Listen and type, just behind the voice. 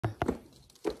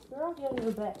don't get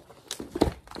your back.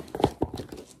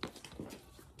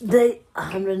 Day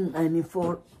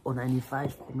 194 or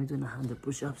 95 for me doing 100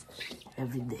 push-ups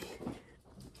every day.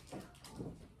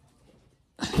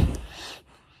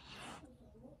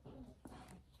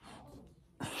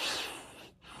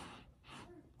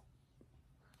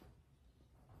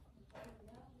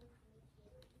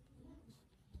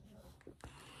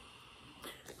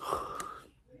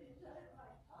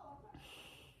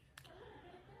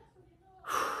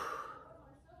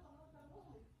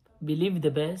 Believe the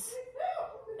best,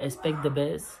 expect the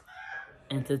best,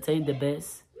 entertain the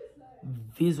best,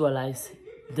 visualize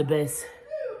the best.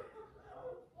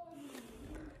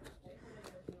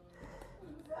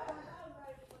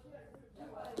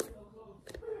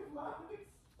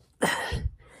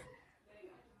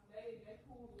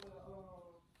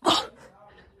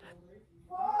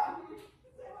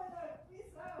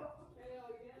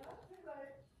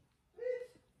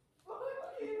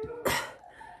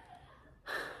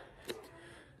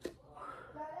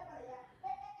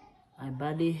 My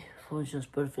body functions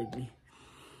perfectly.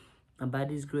 My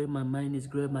body is great, my mind is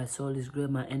great, my soul is great,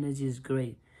 my energy is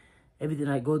great. Everything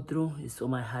I go through is for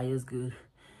my highest good.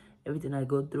 Everything I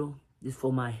go through is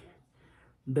for my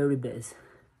very best.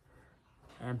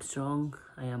 I am strong,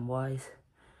 I am wise,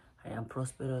 I am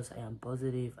prosperous, I am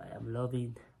positive, I am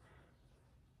loving.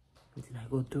 Everything I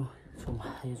go through is for my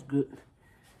highest good.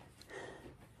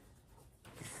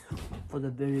 It's for the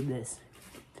very best.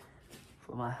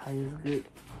 For my highest good.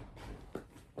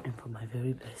 And for my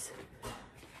very best.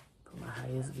 For my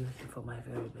highest good and for my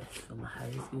very best. For my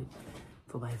highest good,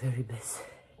 for my very best.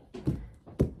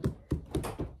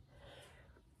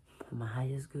 For my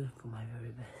highest good, for my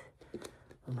very best.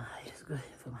 For my highest good,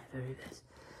 for my very best.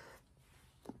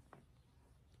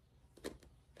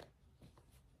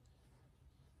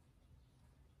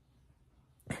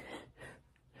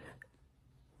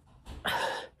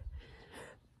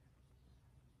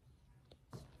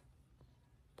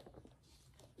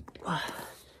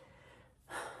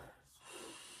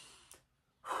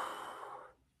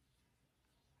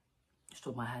 It's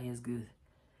for my highest good.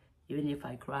 Even if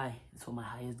I cry, it's for my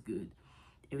highest good.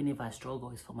 Even if I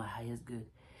struggle, it's for my highest good.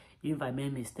 Even if I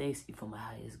make mistakes, it's for my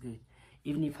highest good.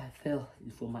 Even if I fail,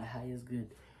 it's for my highest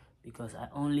good. Because I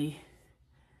only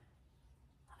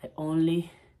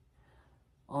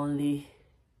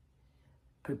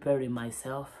preparing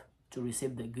myself to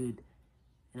receive the good.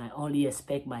 And I only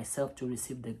expect myself to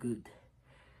receive the good.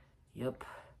 Yep.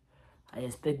 I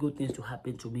expect good things to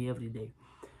happen to me every day.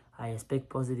 I expect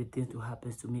positive things to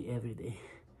happen to me every day.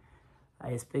 I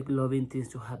expect loving things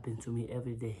to happen to me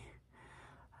every day.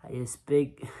 I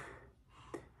expect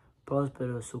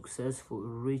prosperous, successful,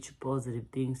 rich, positive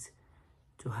things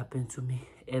to happen to me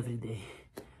every day.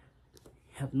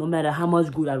 Yep. No matter how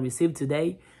much good I receive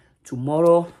today,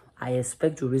 tomorrow I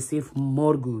expect to receive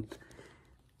more good.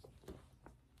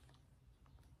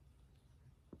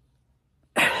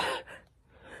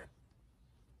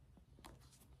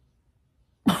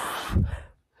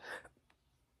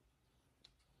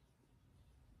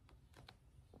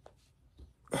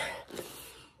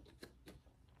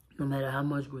 No matter how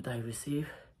much good I receive,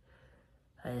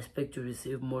 I expect to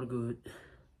receive more good.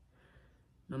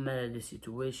 No matter the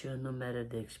situation, no matter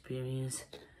the experience,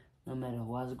 no matter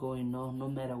what's going on, no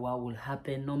matter what will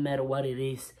happen, no matter what it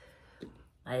is,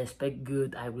 I expect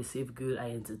good, I receive good,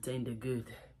 I entertain the good.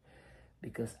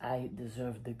 Because I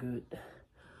deserve the good.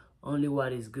 Only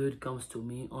what is good comes to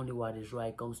me. Only what is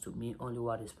right comes to me. Only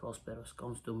what is prosperous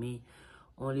comes to me.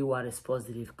 Only what is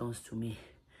positive comes to me.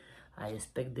 I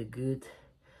expect the good.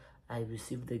 I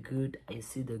receive the good. I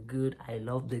see the good. I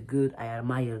love the good. I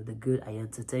admire the good. I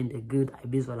entertain the good. I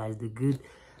visualize the good.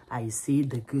 I see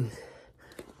the good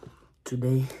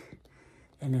today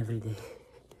and every day.